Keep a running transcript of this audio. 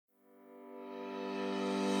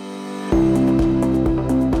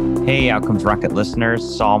Hey, Outcomes Rocket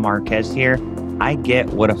listeners, Saul Marquez here. I get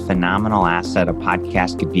what a phenomenal asset a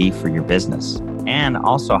podcast could be for your business, and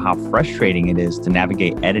also how frustrating it is to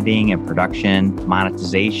navigate editing and production,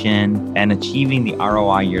 monetization, and achieving the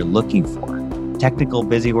ROI you're looking for. Technical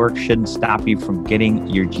busy work shouldn't stop you from getting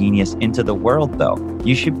your genius into the world, though.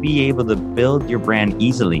 You should be able to build your brand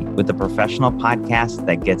easily with a professional podcast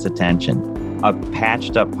that gets attention. A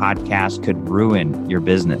patched up podcast could ruin your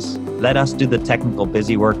business. Let us do the technical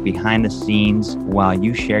busy work behind the scenes while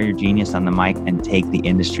you share your genius on the mic and take the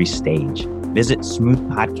industry stage. Visit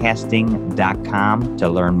smoothpodcasting.com to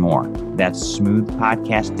learn more. That's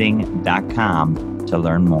smoothpodcasting.com to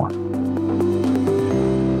learn more.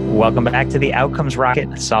 Welcome back to the Outcomes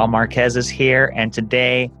Rocket. Saul Marquez is here, and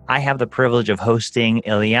today I have the privilege of hosting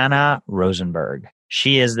Ileana Rosenberg.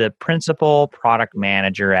 She is the principal product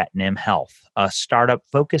manager at Nim Health, a startup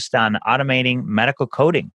focused on automating medical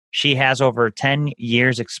coding. She has over 10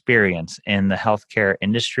 years experience in the healthcare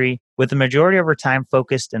industry, with the majority of her time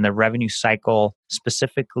focused in the revenue cycle,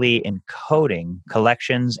 specifically in coding,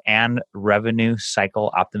 collections, and revenue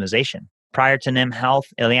cycle optimization. Prior to Nim Health,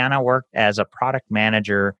 Ileana worked as a product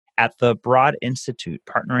manager at the Broad Institute,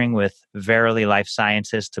 partnering with Verily Life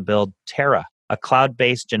Sciences to build Terra, a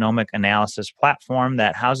cloud-based genomic analysis platform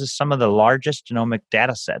that houses some of the largest genomic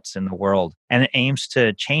data sets in the world, and it aims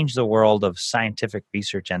to change the world of scientific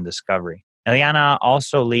research and discovery. Ileana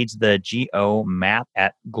also leads the GeoMap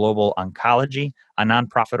at Global Oncology, a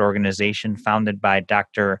nonprofit organization founded by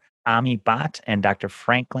Dr. Ami Bhatt and Dr.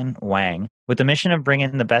 Franklin Wang, with the mission of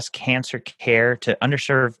bringing the best cancer care to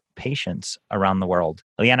underserved patients around the world.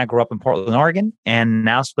 Ileana grew up in Portland, Oregon, and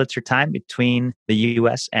now splits her time between the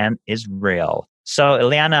U.S. and Israel. So,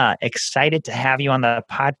 Ileana, excited to have you on the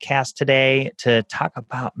podcast today to talk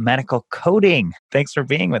about medical coding. Thanks for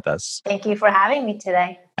being with us. Thank you for having me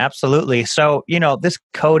today. Absolutely. So, this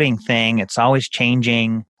coding thing, it's always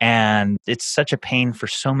changing, and it's such a pain for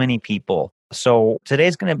so many people. So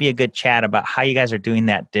today's going to be a good chat about how you guys are doing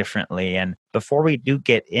that differently. And before we do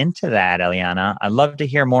get into that, Ileana, I'd love to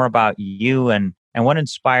hear more about you and what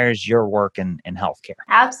inspires your work in healthcare.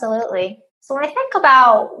 Absolutely. So when I think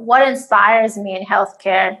about what inspires me in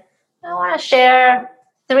healthcare, I want to share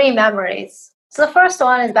 3 memories. So the first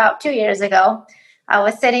one is about 2 years ago. I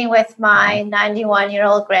was sitting with my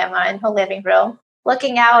 91-year-old grandma in her living room,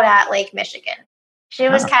 looking out at Lake Michigan. She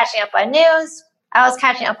was catching up on news. I was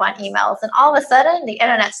catching up on emails, and all of a sudden, the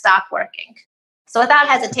internet stopped working. So without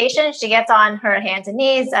hesitation, she gets on her hands and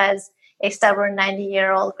knees, as a stubborn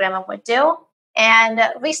 90-year-old grandma would do, and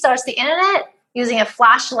restarts the internet using a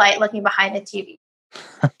flashlight looking behind the TV.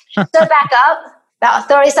 She stood back up about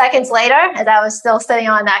 30 seconds later, as I was still sitting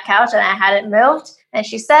on that couch and I hadn't moved, and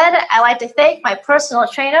she said, "I'd like to thank my personal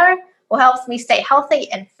trainer who helps me stay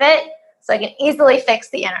healthy and fit so I can easily fix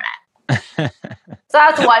the internet." So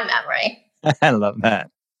that's one memory. I love that.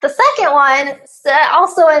 The second one,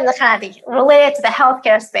 also in the kind of related to the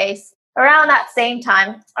healthcare space, around that same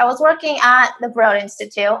time, I was working at the Broad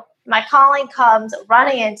Institute. My colleague comes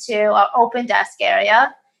running into our open desk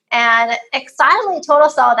area and excitedly told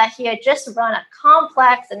us all that he had just run a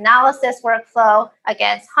complex analysis workflow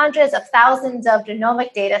against hundreds of thousands of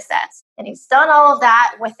genomic data sets. And he's done all of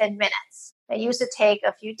that within minutes. It used to take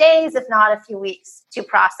a few days, if not a few weeks, to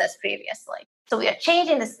process previously. So we are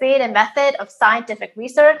changing the speed and method of scientific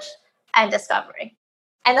research and discovery.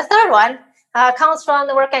 And the third one comes from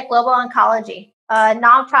the work at Global Oncology, a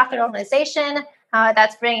nonprofit organization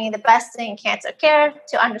that's bringing the best in cancer care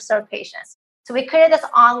to underserved patients. So we created this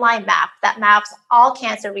online map that maps all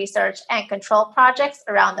cancer research and control projects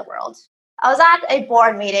around the world. I was at a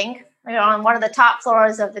board meeting on one of the top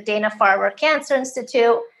floors of the Dana-Farber Cancer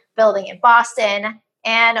Institute building in Boston.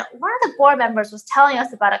 And one of the board members was telling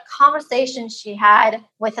us about a conversation she had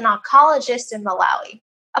with an oncologist in Malawi.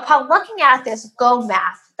 Upon looking at this Go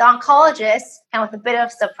map, the oncologist, and with a bit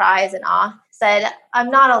of surprise and awe, said, "I'm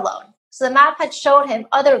not alone." So the map had showed him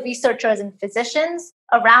other researchers and physicians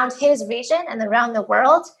around his region and around the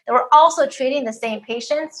world that were also treating the same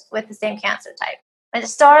patients with the same cancer type. And it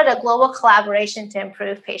started a global collaboration to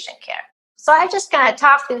improve patient care. So I just kind of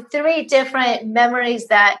talked through 3 different memories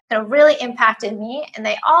that kind of really impacted me, and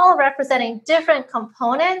they all representing different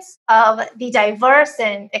components of the diverse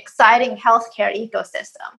and exciting healthcare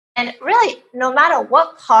ecosystem. And really, no matter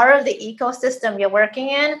what part of the ecosystem you're working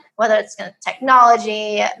in, whether it's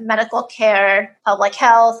technology, medical care, public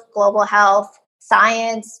health, global health,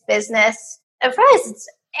 science, business,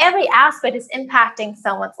 every aspect is impacting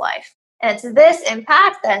someone's life. And it's this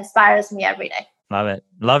impact that inspires me every day. Love it.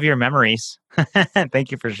 Love your memories.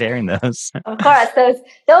 Thank you for sharing those. Of course,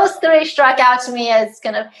 those three struck out to me as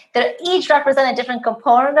kind of they each represent a different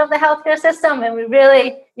component of the healthcare system, and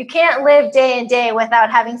you can't live day in day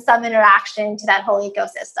without having some interaction to that whole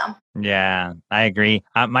ecosystem. Yeah, I agree.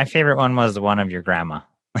 My favorite one was the one of your grandma.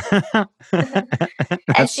 And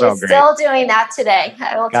That's so she's great. still doing that today,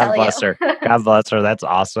 I will God tell you. bless her. God bless her. That's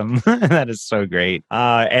awesome. That is so great.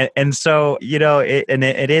 And so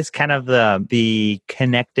it is kind of the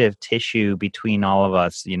connective tissue between all of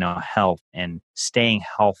us. Health and staying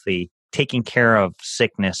healthy, taking care of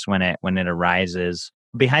sickness when it arises.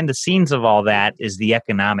 Behind the scenes of all that is the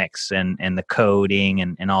economics and the coding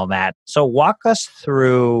and all that. So walk us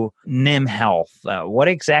through NIM Health. What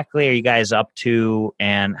exactly are you guys up to,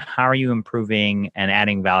 and how are you improving and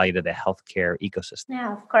adding value to the healthcare ecosystem?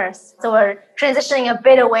 Yeah, of course. So we're transitioning a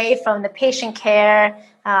bit away from the patient care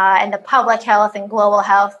and the public health and global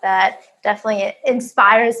health that definitely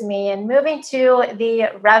inspires me, and moving to the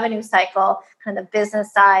revenue cycle, kind of the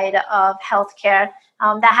business side of healthcare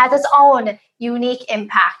that has its own unique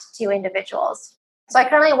impact to individuals. So I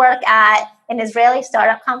currently work at an Israeli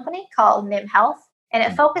startup company called NIM Health, and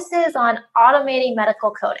it focuses on automating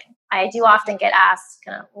medical coding. I do often get asked,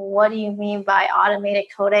 kind of, what do you mean by automated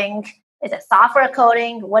coding? Is it software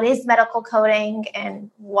coding? What is medical coding?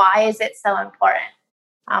 And why is it so important?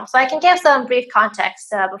 So I can give some brief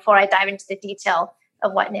context before I dive into the detail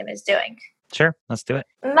of what NIM is doing. Sure, let's do it.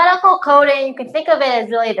 Medical coding, you can think of it as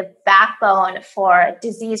really the backbone for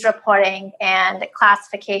disease reporting and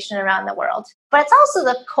classification around the world. But it's also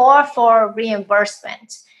the core for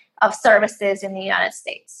reimbursement of services in the United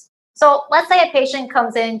States. So let's say a patient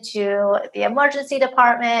comes into the emergency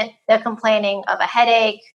department, they're complaining of a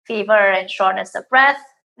headache, fever, and shortness of breath.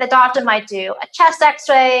 The doctor might do a chest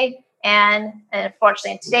x-ray and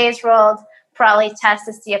unfortunately in today's world, probably test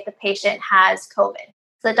to see if the patient has COVID.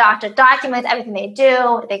 So the doctor documents everything they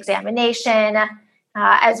do, the examination,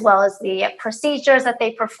 as well as the procedures that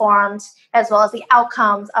they performed, as well as the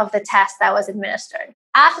outcomes of the test that was administered.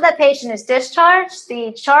 After that patient is discharged,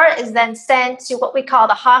 the chart is then sent to what we call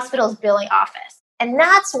the hospital's billing office. And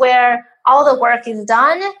that's where all the work is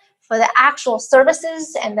done for the actual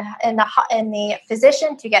services and the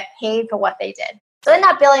physician to get paid for what they did. So in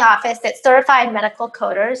that billing office, it's certified medical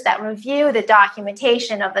coders that review the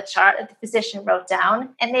documentation of the chart that the physician wrote down,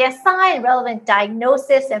 and they assign relevant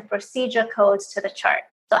diagnosis and procedure codes to the chart.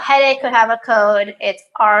 So headache could have a code, it's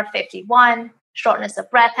R51. Shortness of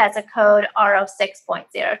breath has a code,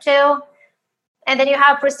 RO6.02. And then you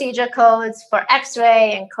have procedure codes for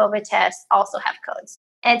X-ray and COVID tests also have codes.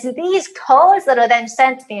 And it's these codes that are then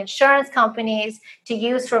sent to the insurance companies to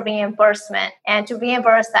use for reimbursement and to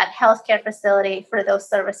reimburse that healthcare facility for those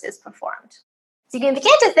services performed. So you can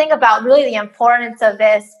begin to think about really the importance of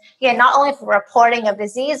this, again, not only for reporting of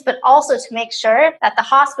disease, but also to make sure that the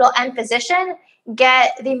hospital and physician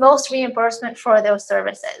get the most reimbursement for those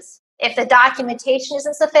services. If the documentation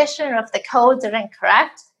isn't sufficient or if the codes are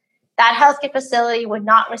incorrect, that healthcare facility would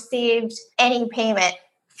not receive any payment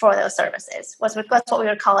for those services. That's what we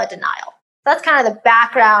would call a denial. That's kind of the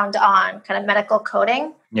background on kind of medical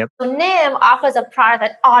coding. Yep. So NIM offers a product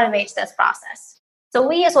that automates this process. So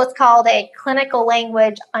we use what's called a clinical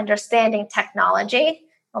language understanding technology,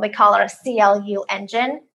 what we call our CLU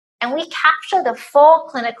engine, and we capture the full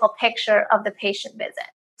clinical picture of the patient visit.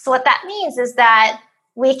 So what that means is that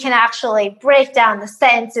we can actually break down the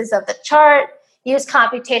sentences of the chart, use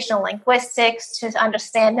computational linguistics to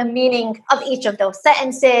understand the meaning of each of those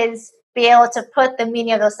sentences, be able to put the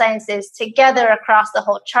meaning of those sentences together across the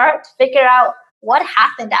whole chart, figure out what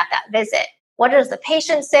happened at that visit. What does the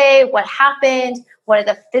patient say? What happened? What did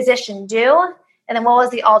the physician do? And then what was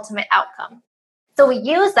the ultimate outcome? So we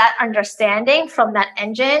use that understanding from that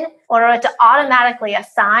engine in order to automatically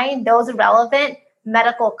assign those relevant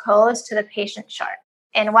medical codes to the patient chart.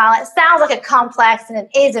 And while it sounds like a complex, and it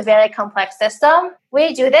is a very complex system,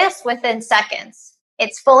 we do this within seconds.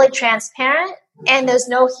 It's fully transparent, and there's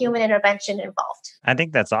no human intervention involved. I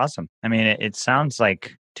think that's awesome. I mean, it sounds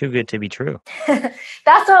like too good to be true.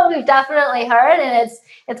 That's what we've definitely heard, and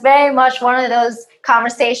it's very much one of those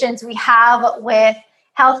conversations we have with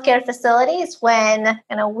healthcare facilities when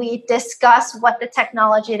we discuss what the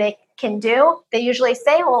technology they can do. They usually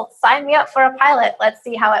say, well, sign me up for a pilot. Let's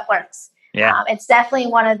see how it works. Yeah. It's definitely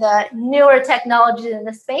one of the newer technologies in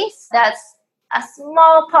the space that's a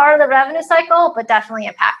small part of the revenue cycle, but definitely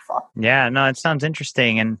impactful. Yeah, no, it sounds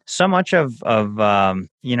interesting. And so much of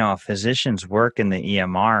a physician's work in the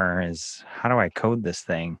EMR is, how do I code this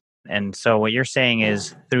thing? And so what you're saying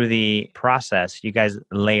is through the process, you guys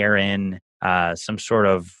layer in some sort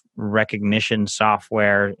of recognition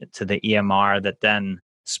software to the EMR that then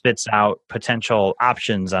spits out potential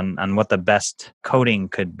options on what the best coding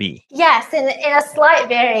could be. Yes, in a slight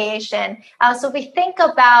variation. So if we think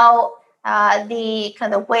about the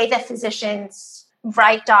kind of way that physicians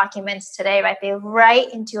write documents today, right? They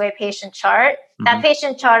write into a patient chart. That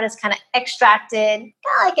patient chart is kind of extracted kind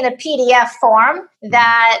of like in a PDF form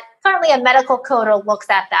that currently a medical coder looks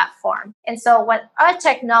at that form. And so what our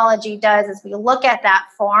technology does is we look at that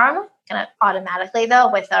form kind of automatically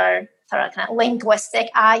though with our sort of kind of linguistic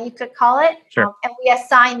eye, you could call it, Sure. and we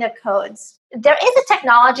assign the codes. There is a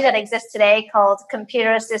technology that exists today called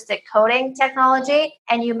computer-assisted coding technology,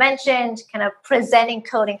 and you mentioned kind of presenting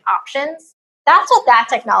coding options. That's what that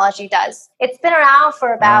technology does. It's been around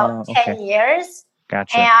for about 10 years.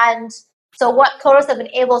 Gotcha. And so what coders have been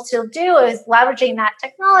able to do is leveraging that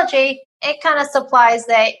technology, it kind of supplies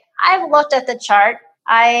that I've looked at the chart.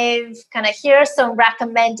 I've kind of here's some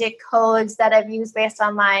recommended codes that I've used based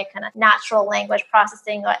on my kind of natural language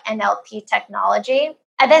processing or NLP technology.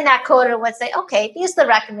 And then that coder would say, okay, these are the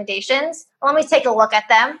recommendations. Let me take a look at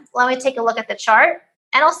them. Let me take a look at the chart.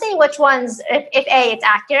 And I'll see which ones, if A, it's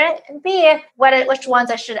accurate, and B, which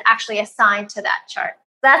ones I should actually assign to that chart.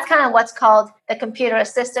 That's kind of what's called the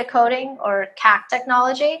computer-assisted coding or CAC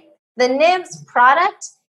technology. The NIMS product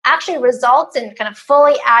actually results in kind of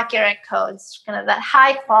fully accurate codes, kind of that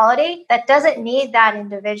high quality that doesn't need that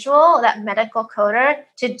individual, that medical coder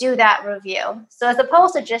to do that review. So as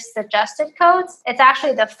opposed to just suggested codes, it's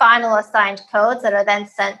actually the final assigned codes that are then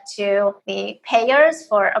sent to the payers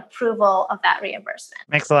for approval of that reimbursement.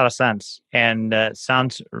 Makes a lot of sense and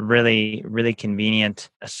sounds really, really convenient.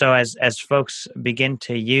 So as folks begin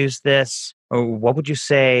to use this, what would you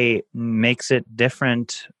say makes it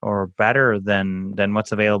different or better than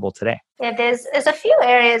what's available today? Yeah, there's a few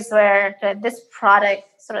areas where this product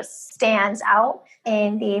sort of stands out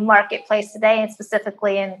in the marketplace today, and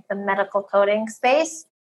specifically in the medical coding space.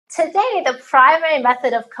 Today, the primary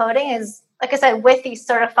method of coding is, like I said, with these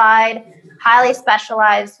certified, highly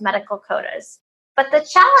specialized medical coders. But the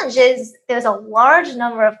challenge is there's a large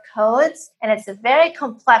number of codes, and it's a very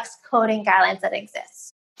complex coding guidelines that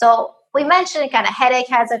exist. So we mentioned kind of headache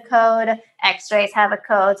has a code, x-rays have a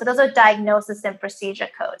code. So those are diagnosis and procedure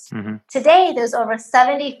codes. Today, there's over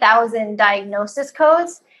 70,000 diagnosis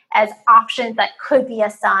codes as options that could be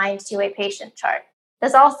assigned to a patient chart.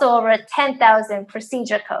 There's also over 10,000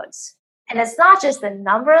 procedure codes. And it's not just the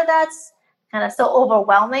number that's kind of so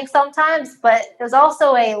overwhelming sometimes, but there's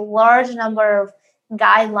also a large number of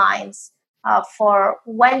guidelines for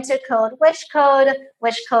when to code which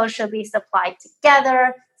code should be supplied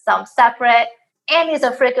together, some separate, and these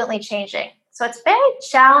are frequently changing. So it's very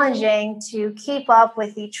challenging to keep up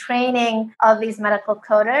with the training of these medical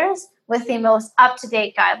coders with the most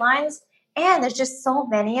up-to-date guidelines. And there's just so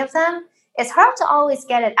many of them. It's hard to always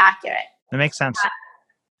get it accurate. That makes sense.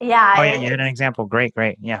 Yeah. Oh, yeah, you had an example. Great.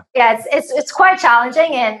 Yeah. Yeah, it's quite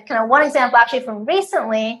challenging. And kind of one example actually from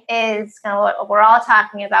recently is kind of what we're all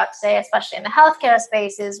talking about today, especially in the healthcare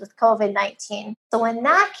spaces with COVID-19. So when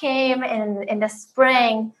that came in the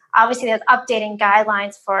spring, obviously there's updating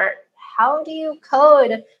guidelines for how do you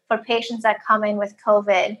code for patients that come in with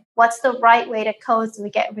COVID? What's the right way to code so we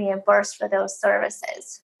get reimbursed for those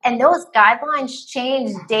services? And those guidelines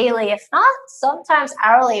change daily, if not sometimes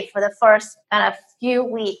hourly, for the first kind of few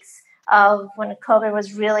weeks of when COVID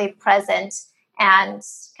was really present, and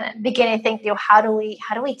kind of beginning to think through how do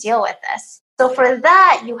we deal with this. So for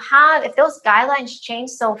that, if those guidelines change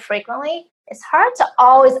so frequently, it's hard to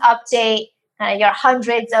always update your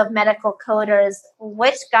hundreds of medical coders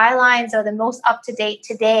which guidelines are the most up to date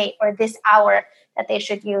today or this hour that they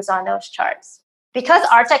should use on those charts. Because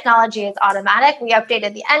our technology is automatic, we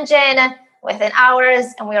updated the engine within hours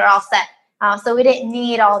and we were all set. So we didn't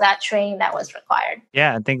need all that training that was required.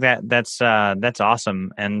 Yeah, I think that's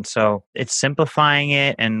awesome. And so it's simplifying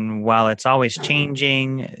it. And while it's always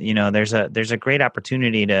changing, there's a great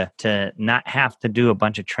opportunity to not have to do a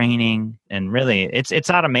bunch of training. And really, it's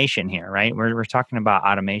automation here, right? We're talking about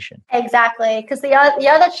automation. Exactly, because the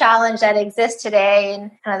other challenge that exists today in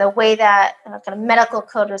kind of the way that kind of medical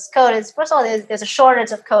coders code is, first of all, there's a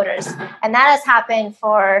shortage of coders, and that has happened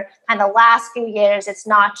for kind of the last few years. It's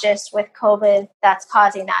not just with COVID that's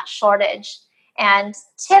causing that shortage. And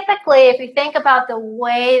typically, if you think about the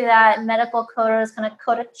way that medical coders kind of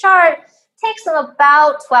code a chart, it takes them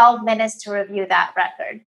about 12 minutes to review that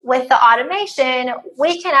record. With the automation,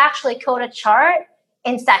 we can actually code a chart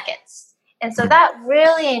in seconds. And so that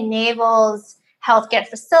really enables healthcare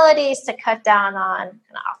facilities to cut down on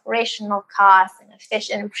kind of operational costs and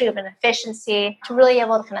improve efficiency, to really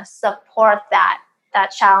able to kind of support that.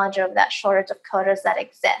 that challenge of that shortage of coders that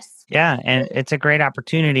exists. Yeah, and it's a great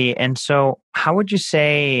opportunity. And so, how would you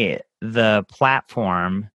say the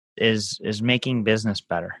platform is making business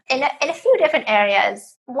better? In a few different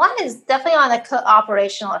areas. One is definitely on the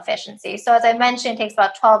operational efficiency. So as I mentioned, it takes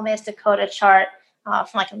about 12 minutes to code a chart from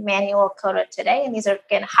like a manual coder today. And these are,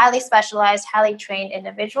 again, highly specialized, highly trained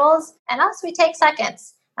individuals. And us, we take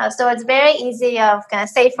seconds. So it's very easy of kind of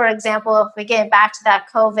say, for example, if we get back to that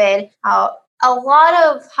COVID, a lot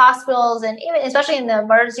of hospitals and even especially in the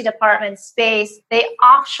emergency department space, they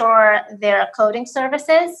offshore their coding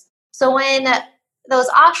services. So when those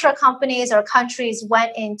offshore companies or countries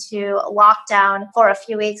went into lockdown for a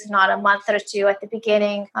few weeks, not a month or two at the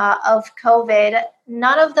beginning of COVID,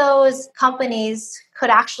 none of those companies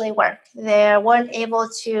could actually work. They weren't able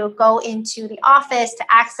to go into the office to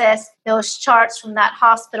access those charts from that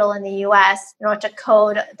hospital in the US in order to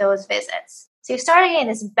code those visits. So you start getting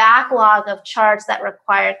this backlog of charts that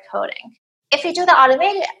require coding. If you do the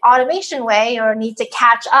automation way or need to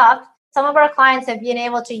catch up, some of our clients have been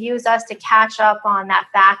able to use us to catch up on that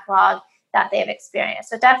backlog that they've experienced.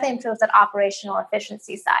 So it definitely improves that operational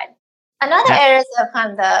efficiency side. Another area of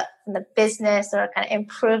kind of the business or kind of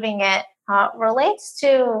improving it relates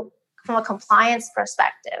to from a compliance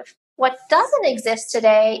perspective. What doesn't exist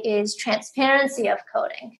today is transparency of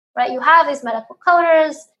coding, right? You have these medical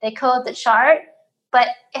coders, they code the chart, but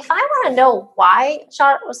if I want to know why a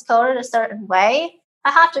chart was coded a certain way, I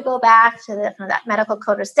have to go back to that medical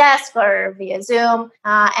coder's desk or via Zoom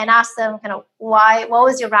and ask them kind of what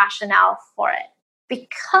was your rationale for it?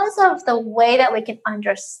 Because of the way that we can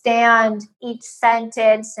understand each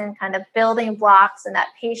sentence and kind of building blocks in that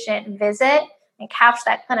patient visit and capture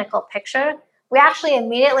that clinical picture, we actually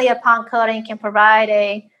immediately upon coding can provide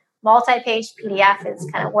a multi-page PDF is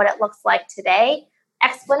kind of what it looks like today,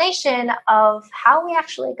 explanation of how we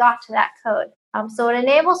actually got to that code. So it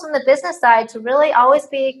enables from the business side to really always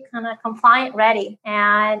be kind of compliant ready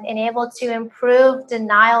and enable to improve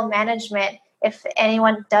denial management if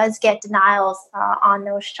anyone does get denials on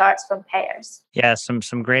those charts from payers. Yeah, some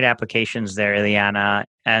great applications there, Ileana,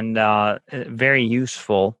 and very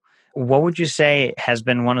useful. What would you say has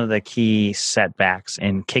been one of the key setbacks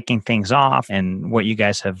in kicking things off and what you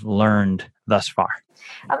guys have learned thus far?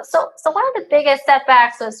 So one of the biggest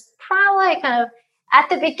setbacks was probably kind of at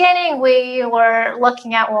the beginning, we were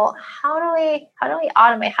looking at, well, how do we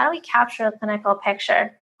automate? How do we capture a clinical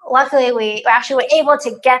picture? Luckily, we actually were able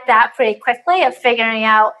to get that pretty quickly of figuring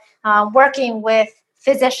out, working with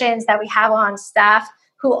physicians that we have on staff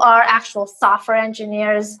who are actual software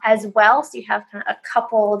engineers as well. So you have kind of a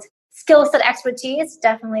coupled skill set expertise,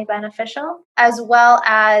 definitely beneficial, as well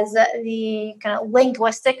as the kind of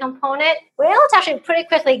linguistic component. We're able to actually pretty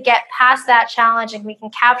quickly get past that challenge and we can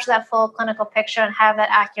capture that full clinical picture and have that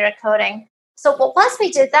accurate coding. So once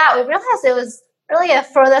we did that, we realized it was really a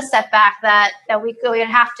further setback that we would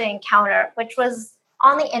have to encounter, which was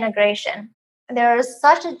on the integration. There is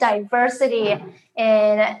such a diversity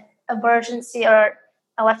in emergency or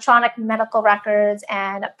electronic medical records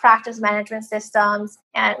and practice management systems,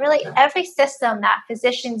 and really every system that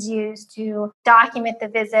physicians use to document the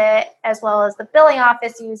visit, as well as the billing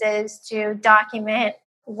office uses to document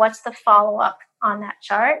what's the follow-up on that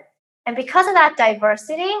chart. And because of that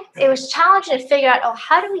diversity, it was challenging to figure out,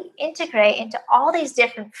 how do we integrate into all these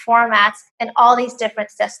different formats and all these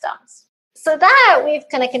different systems? So that we've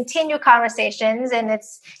kind of continued conversations, and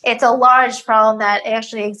it's a large problem that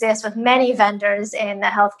actually exists with many vendors in the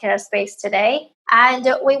healthcare space today. And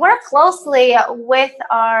we work closely with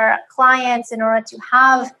our clients in order to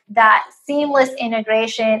have that seamless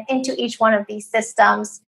integration into each one of these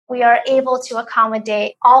systems. We are able to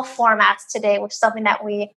accommodate all formats today, which is something that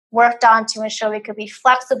we worked on to ensure we could be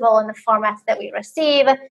flexible in the formats that we receive,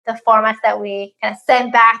 the formats that we kind of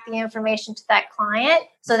send back the information to that client,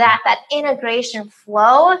 so that that integration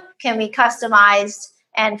flow can be customized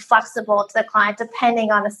and flexible to the client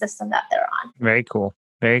depending on the system that they're on. Very cool.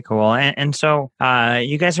 Very cool. And so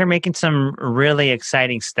you guys are making some really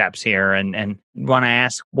exciting steps here. And want to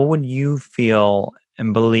ask, what would you feel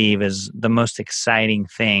and believe is the most exciting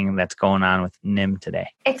thing that's going on with NIM today?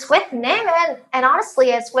 It's with NIM, and honestly,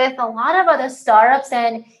 it's with a lot of other startups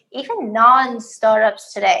and even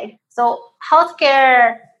non-startups today. So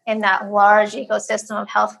healthcare in that large ecosystem of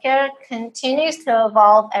healthcare continues to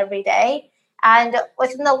evolve every day. And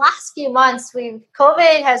within the last few months,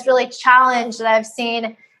 COVID has really challenged that I've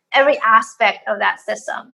seen every aspect of that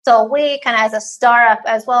system. So we kind of as a startup,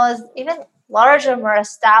 as well as even larger, more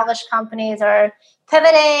established companies are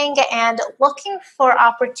pivoting and looking for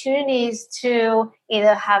opportunities to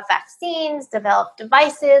either have vaccines, develop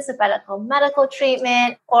devices, medical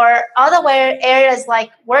treatment, or other areas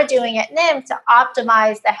like we're doing at NIM to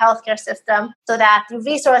optimize the healthcare system so that the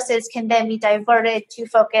resources can then be diverted to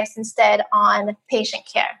focus instead on patient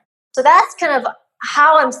care. So that's kind of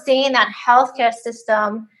how I'm seeing that healthcare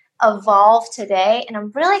system evolve today. And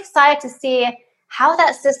I'm really excited to see how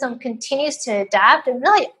that system continues to adapt and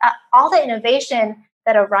really all the innovation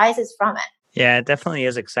that arises from it. Yeah, it definitely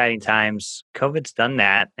is exciting times. COVID's done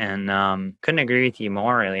that, and couldn't agree with you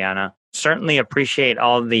more, Ileana. Certainly appreciate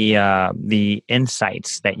all the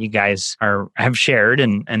insights that you guys have shared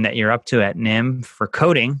and that you're up to at NIM for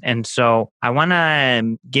coding. And so I want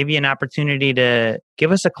to give you an opportunity to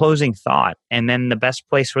give us a closing thought, and then the best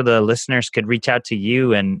place where the listeners could reach out to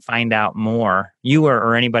you and find out more, you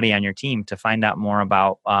or anybody on your team, to find out more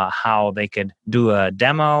about how they could do a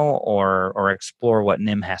demo or explore what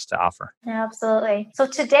NIM has to offer. Yeah, absolutely. So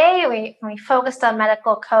today we focused on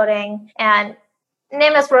medical coding, and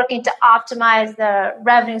NIM is working to optimize the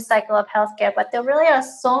revenue cycle of healthcare, but there really are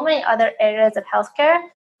so many other areas of healthcare.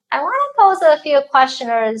 I want to pose a few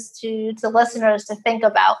questioners to listeners to think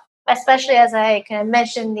about, especially as I kind of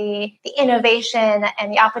mentioned the innovation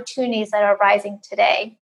and the opportunities that are rising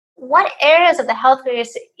today. What areas of the healthcare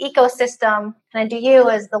ecosystem do you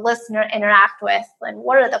as the listener interact with? And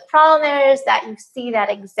what are the problem areas that you see that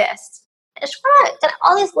exist? I just want to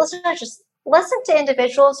all these listeners just listen to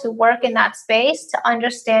individuals who work in that space to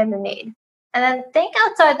understand the need. And then think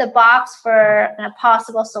outside the box for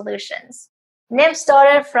possible solutions. NIM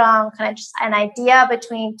started from kind of just an idea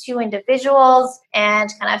between two individuals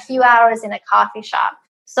and kind of a few hours in a coffee shop.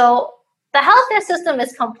 So the healthcare system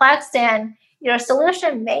is complex, and your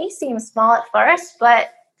solution may seem small at first, but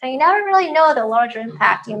you never really know the larger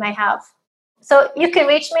impact you may have. So you can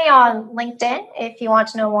reach me on LinkedIn if you want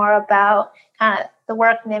to know more about kind of the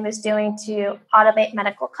work NIM is doing to automate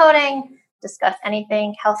medical coding, discuss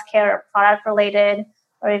anything healthcare or product related,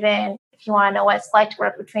 or even if you want to know what it's like to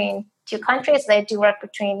work between two countries. They do work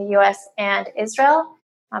between the US and Israel.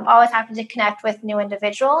 I'm always happy to connect with new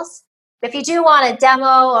individuals. If you do want a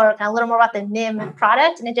demo or a little more about the NIM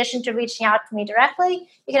product, in addition to reaching out to me directly,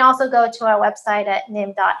 you can also go to our website at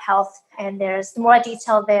nim.health, and there's more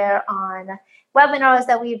detail there on webinars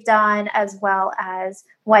that we've done, as well as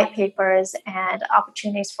white papers and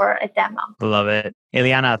opportunities for a demo. Love it.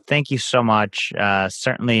 Ileana, thank you so much.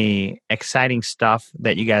 Certainly exciting stuff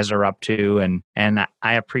that you guys are up to, and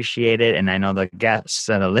I appreciate it. And I know the guests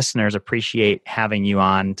and the listeners appreciate having you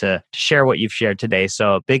on to share what you've shared today.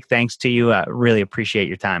 So big thanks to you. Really appreciate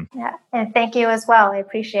your time. Yeah, and thank you as well. I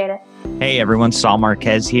appreciate it. Hey everyone, Saul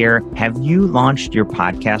Marquez here. Have you launched your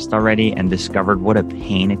podcast already and discovered what a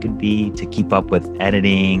pain it could be to keep up with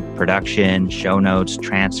editing, production, show notes,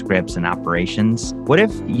 transcripts, and operations? What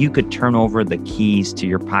if you could turn over the keys to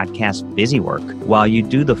your podcast busy work while you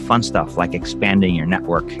do the fun stuff like expanding your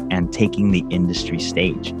network and taking the industry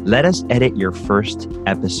stage? Let us edit your first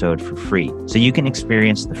episode for free so you can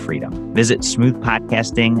experience the freedom. Visit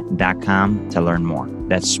smoothpodcasting.com to learn more.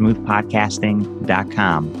 That's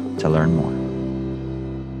smoothpodcasting.com to learn more.